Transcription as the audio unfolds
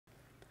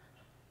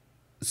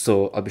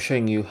So I'll be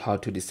showing you how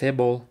to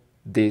disable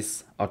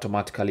these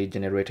automatically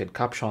generated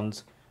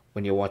captions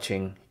when you're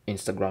watching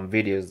Instagram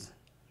videos.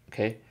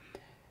 Okay,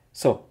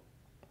 so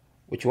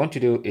what you want to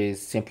do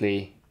is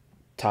simply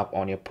tap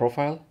on your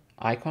profile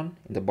icon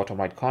in the bottom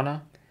right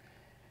corner.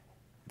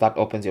 That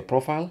opens your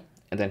profile,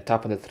 and then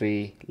tap on the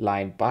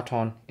three-line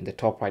button in the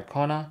top right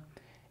corner,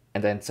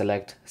 and then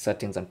select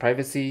settings and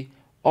privacy,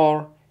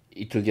 or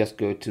it will just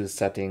go to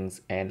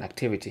settings and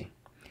activity.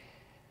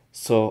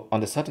 So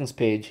on the settings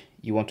page,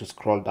 you want to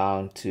scroll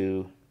down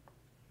to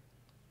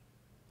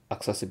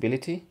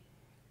accessibility,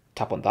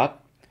 tap on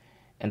that,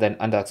 and then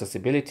under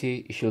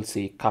accessibility, you should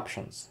see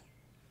captions.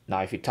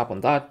 Now, if you tap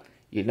on that,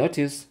 you'll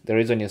notice the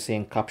reason you're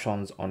seeing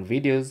captions on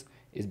videos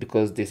is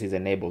because this is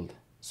enabled.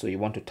 So you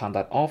want to turn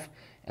that off,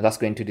 and that's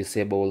going to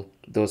disable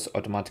those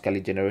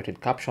automatically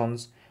generated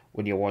captions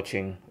when you're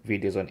watching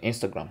videos on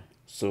Instagram.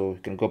 So you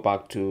can go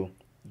back to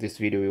this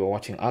video we were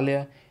watching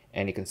earlier,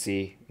 and you can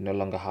see you no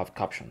longer have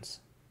captions.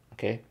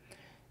 Okay,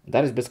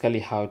 that is basically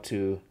how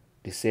to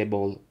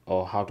disable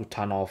or how to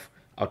turn off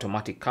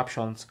automatic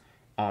captions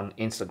on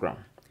Instagram.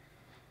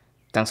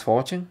 Thanks for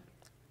watching.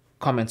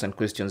 Comments and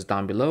questions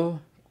down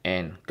below,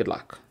 and good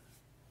luck.